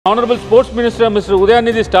Honorable Sports Minister Mr.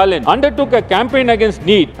 Udhayanidhi Stalin undertook a campaign against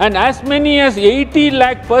Neet, and as many as 80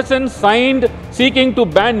 lakh persons signed seeking to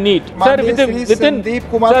ban Neet. Sir, within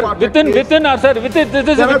our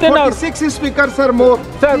 46 speakers, sir, more.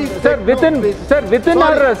 Sorry.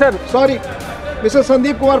 Mr.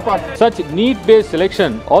 Sandeep Kumar Patil. Such Neet-based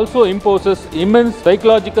selection also imposes immense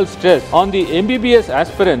psychological stress on the MBBS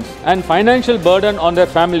aspirants and financial burden on their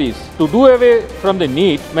families. To do away from the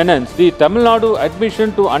Neet menace, the Tamil Nadu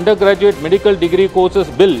Admission to Undergraduate Medical Degree Courses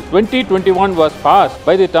Bill 2021 was passed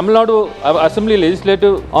by the Tamil Nadu Assembly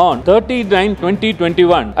Legislative on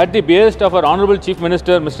 30/9/2021 at the behest of our Honorable Chief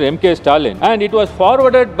Minister Mr. M.K. Stalin, and it was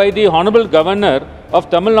forwarded by the Honorable Governor of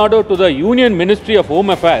Tamil Nadu to the Union Ministry of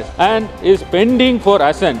Home Affairs and is pending for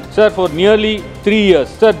assent, sir, for nearly 3 years.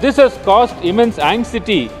 Sir, this has caused immense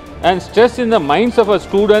anxiety and stress in the minds of our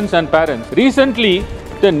students and parents. Recently,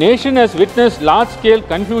 the nation has witnessed large-scale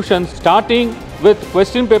confusion, starting with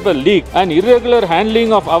question paper leak and irregular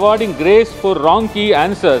handling of awarding grades for wrong key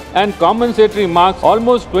answers and compensatory marks.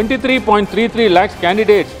 Almost 23.33 lakhs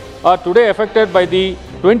candidates are today affected by the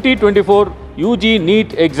 2024 UG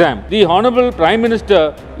Neet exam. The Honorable Prime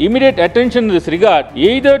Minister immediate attention in this regard,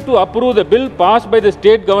 either to approve the bill passed by the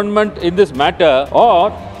state government in this matter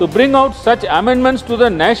or to bring out such amendments to the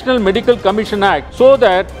National Medical Commission Act so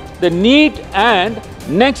that the Neet and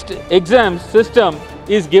next exam system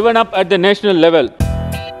is given up at the national level.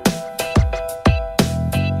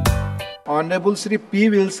 Honorable Sri P.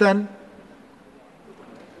 Wilson,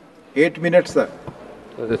 8 minutes, sir.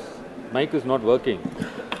 So this mic is not working.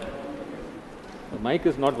 The mic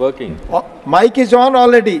is not working. Oh, mic is on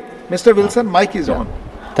already. Mr. Wilson, mic is on.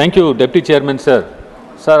 Thank you, Deputy Chairman, sir.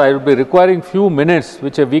 Sir, I will be requiring few minutes,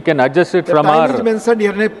 which we can adjust it from our. Is mentioned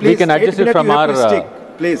here, please. We can adjust it from our.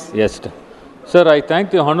 Please. Yes. Sir, I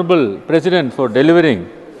thank the Honorable President for delivering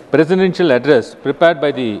presidential address prepared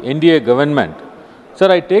by the NDA government.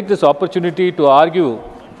 Sir, I take this opportunity to argue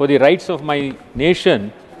for the rights of my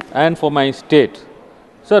nation and for my state.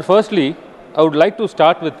 Sir, firstly, I would like to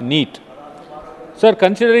start with Neet. Sir,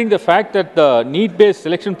 considering the fact that the Neet-based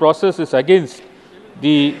selection process is against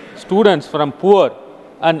the students from poor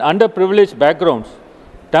and underprivileged backgrounds,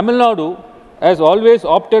 Tamil Nadu has always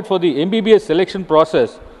opted for the MBBS selection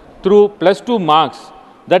process through +2 marks,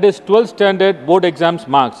 that is 12th standard board exams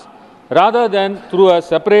marks, rather than through a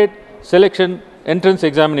separate selection entrance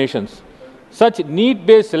examinations. Such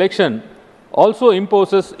Neet-based selection also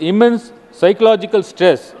imposes immense psychological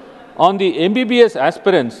stress on the MBBS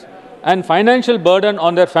aspirants and financial burden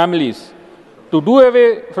on their families. To do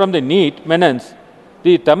away from the Neet menace,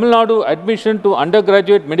 the Tamil Nadu Admission to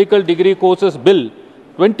Undergraduate Medical Degree Courses Bill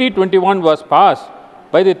 2021 was passed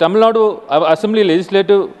by the Tamil Nadu Assembly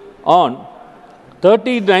Legislative on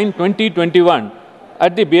 30/9/2021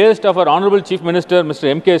 at the behest of our Honorable Chief Minister Mr.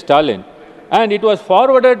 M.K. Stalin, and it was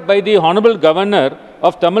forwarded by the Honorable Governor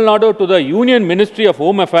of Tamil Nadu to the Union Ministry of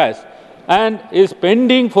Home Affairs and is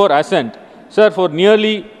pending for assent, sir, for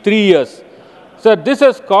nearly 3 years. Sir, this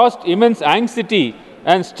has caused immense anxiety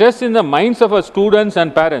and stress in the minds of our students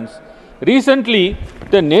and parents. Recently,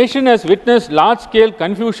 the nation has witnessed large-scale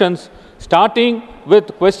confusions, starting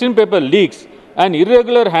with question paper leaks and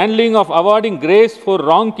irregular handling of awarding grades for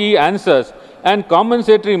wrong key answers and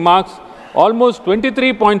compensatory marks. Almost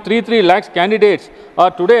 23.33 lakhs candidates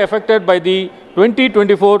are today affected by the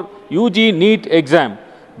 2024 UG Neet exam.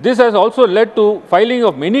 This has also led to filing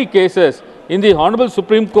of many cases in the Honorable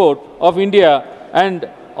Supreme Court of India and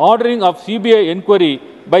ordering of CBI inquiry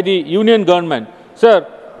by the Union government. Sir,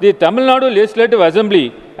 the Tamil Nadu Legislative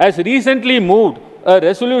Assembly has recently moved a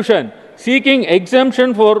resolution seeking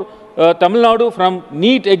exemption for Tamil Nadu from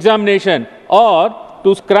Neet examination or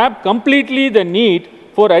to scrap completely the Neet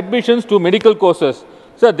for admissions to medical courses.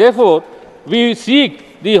 Sir, therefore, we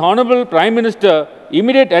seek the Honorable Prime Minister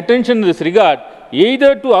immediate attention in this regard,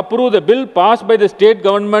 either to approve the bill passed by the state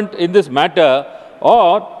government in this matter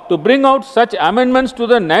or to bring out such amendments to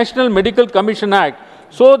the National Medical Commission Act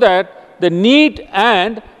so that the Neet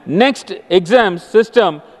and next exam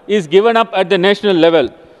system is given up at the national level.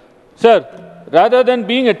 Sir, rather than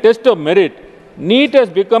being a test of merit, Neet has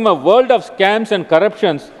become a world of scams and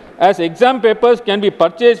corruptions, as exam papers can be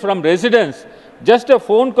purchased from residents just a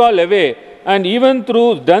phone call away and even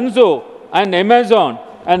through Dunzo and Amazon,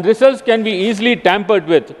 and results can be easily tampered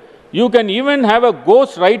with. You can even have a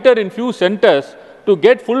ghost writer in few centers to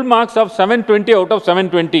get full marks of 720 out of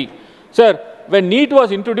 720. Sir, when Neet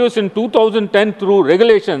was introduced in 2010 through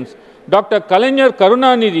regulations, Dr.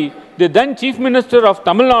 Udhayanidhi, the then Chief Minister of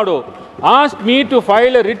Tamil Nadu, asked me to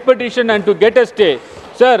file a writ petition and to get a stay.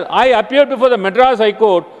 Sir, I appeared before the Madras High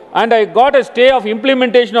Court and I got a stay of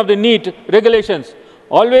implementation of the Neet regulations.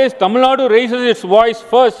 Always Tamil Nadu raises its voice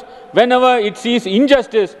first whenever it sees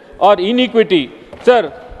injustice or iniquity.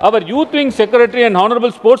 Sir, our youth wing secretary and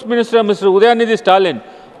Honorable Sports Minister, Mr. Udhayanidhi Stalin,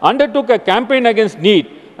 undertook a campaign against Neet,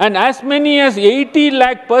 and as many as 80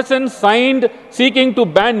 lakh persons signed seeking to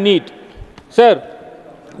ban Neet. Sir,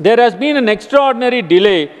 there has been an extraordinary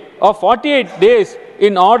delay of 48 days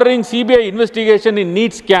in ordering CBI investigation in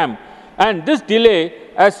Neet scam, and this delay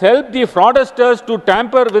has helped the fraudsters to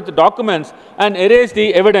tamper with documents and erase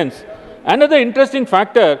the evidence. Another interesting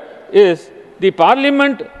factor is the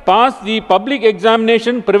Parliament passed the Public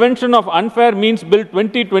Examination Prevention of Unfair Means Bill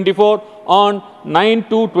 2024 on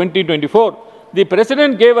 9/2/2024. The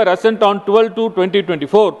President gave a assent on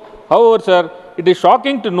 12/2/2024. However, sir, it is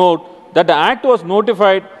shocking to note that the Act was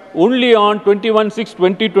notified only on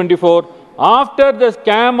 21/6/2024 after the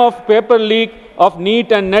scam of paper leak of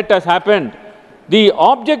Neet and Net has happened. The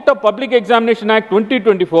object of Public Examination Act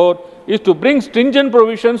 2024 is to bring stringent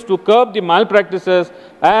provisions to curb the malpractices,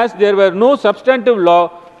 as there were no substantive law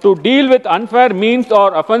to deal with unfair means or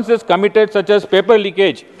offences committed such as paper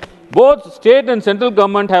leakage. Both state and central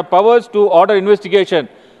government have powers to order investigation.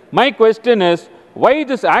 My question is, why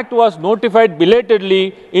this act was notified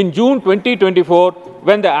belatedly in June 2024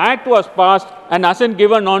 when the act was passed and assent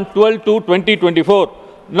given on 12/2/2024?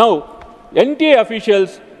 Now, NTA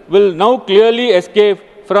officials will now clearly escape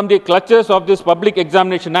from the clutches of this Public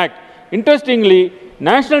Examination Act. Interestingly,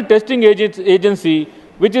 National Testing Agency,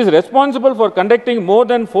 which is responsible for conducting more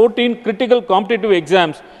than 14 critical competitive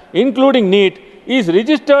exams, including Neet, is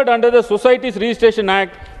registered under the Societies Registration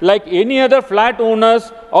Act like any other flat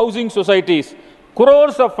owners' housing societies.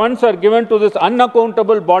 Crores of funds are given to this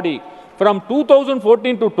unaccountable body. From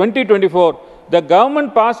 2014 to 2024, the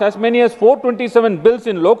government passed as many as 427 bills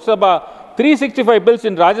in Lok Sabha, 365 bills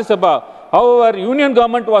in Rajya Sabha. However, Union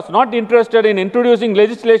government was not interested in introducing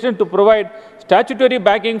legislation to provide statutory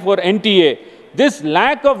backing for NTA. This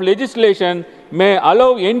lack of legislation may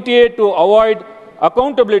allow NTA to avoid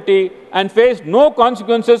accountability and face no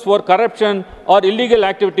consequences for corruption or illegal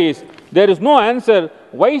activities. There is no answer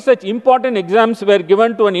why such important exams were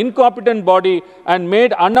given to an incompetent body and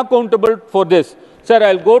made unaccountable for this. Sir,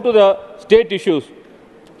 I'll go to the state issues.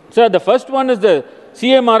 Sir, the first one is the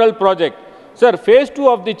CMRL project. Sir, phase 2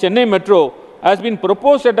 of the Chennai Metro has been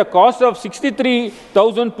proposed at a cost of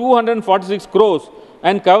 63,246 crores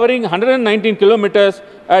and covering 119 kilometers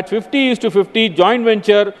at 50:50 joint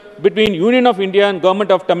venture between Union of India and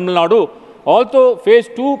Government of Tamil Nadu. Also, phase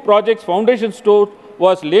 2 project's foundation stone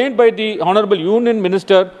was laid by the Honorable Union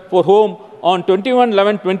Minister for Home on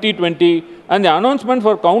 21/11/2020, and the announcement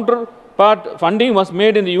for counterpart funding was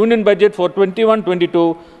made in the Union budget for 21/22.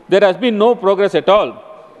 There has been no progress at all.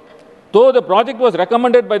 Though the project was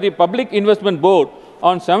recommended by the Public Investment Board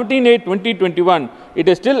on 17/8/2021, it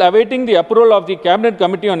is still awaiting the approval of the Cabinet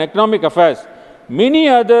Committee on Economic Affairs. Many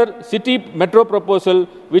other city metro proposals,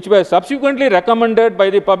 which were subsequently recommended by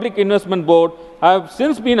the Public Investment Board, have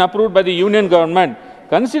since been approved by the Union government.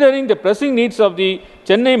 Considering the pressing needs of the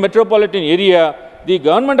Chennai metropolitan area, the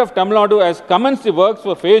Government of Tamil Nadu has commenced the works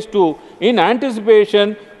for phase 2 in anticipation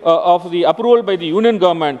of the approval by the Union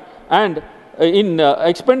government, and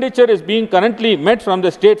expenditure is being currently met from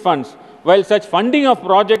the state funds. While such funding of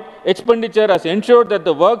project expenditure has ensured that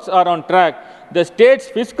the works are on track, the state's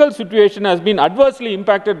fiscal situation has been adversely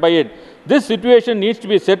impacted by it. This situation needs to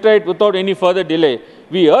be set right without any further delay.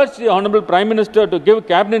 We urge the Honorable Prime Minister to give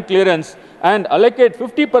cabinet clearance and allocate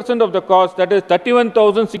 50% of the cost, that is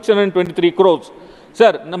 31,623 crores.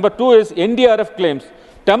 Sir, number 2 is NDRF claims.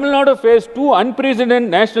 Tamil Nadu faced 2 unprecedented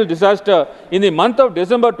national disasters in the month of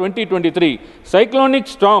December 2023. Cyclonic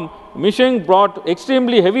storm Mishing brought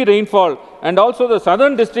extremely heavy rainfall, and also the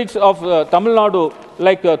southern districts of Tamil Nadu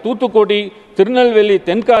like Thoothukudi, Tirunelveli,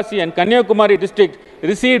 Tenkasi and Kanyakumari district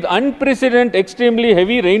received unprecedented extremely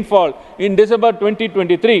heavy rainfall in December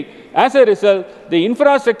 2023. As a result, the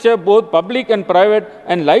infrastructure, both public and private,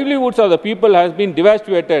 and livelihoods of the people has been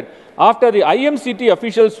devastated. After the IMCT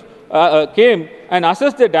officials came and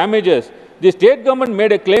assessed the damages, the state government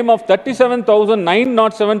made a claim of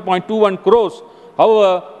 37,907.21 crores.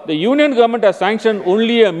 However, the union government has sanctioned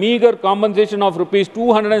only a meager compensation of rupees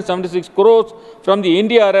 276 crores from the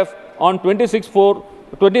NDRF on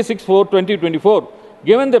 26/4/2024.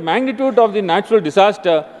 Given the magnitude of the natural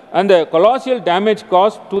disaster and the colossal damage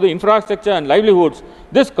caused to the infrastructure and livelihoods,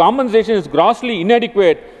 this compensation is grossly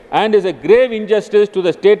inadequate and is a grave injustice to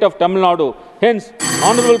the state of Tamil Nadu. Hence,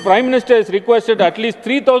 Honorable Prime Minister has requested at least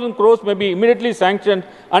 3,000 crores may be immediately sanctioned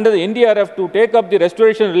under the NDRF to take up the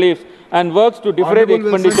restoration reliefs and works to defray the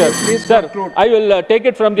Honorable expenditure. Wilson, please Sir, conclude. I will take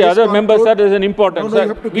it from the Please other members, sir. conclude. There is an important, No, you sir.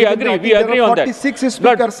 have to We give in agree. writing. We There agree are on that. 46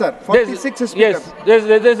 But speakers, sir. there's- 46 Yes, speakers.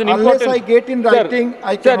 there's an important. Unless I get in writing,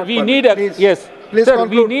 I Sir, cannot. we need a Please. yes. Please Sir, we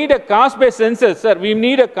conclude. need a caste-based census. Sir, we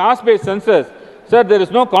need a caste-based census. Sir, there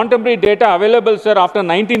is no contemporary data available, sir, after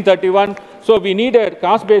 1931. So we need a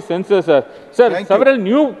caste-based census, sir. Sir, Thank several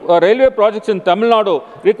new railway projects in Tamil Nadu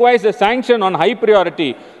requires a sanction on high priority.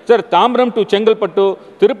 Sir, Tambaram to Chengalpattu,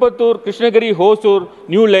 Tirupattur, Krishnagiri, Hosur,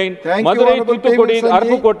 New Lane, Thank you, Madurai, Honorable Thoothukudi, P.wilson ji.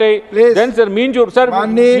 Arpukotte, Please. then Sir Minjur, sir,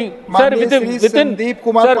 Mani- sir, Mani within, Sri Sandeep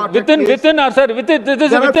Kumar sir, Pathak, within, please. within our, sir, within, this is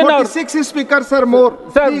There are within our, 46 speakers, sir, more.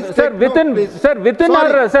 sir, Please sir, take within, note, please. sir, within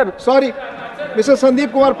Sorry. our, sir, Sorry. Mr.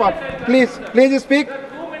 Sandeep Kumar Pathak, please speak.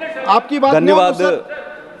 आपकी बात नहीं होगी, धन्यवाद।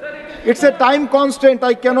 It's a time constant.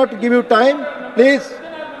 I cannot give you time. Please.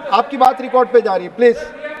 आपकी बात record पे जा रही है.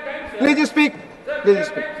 Please speak. Please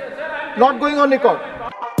speak. Not going on record.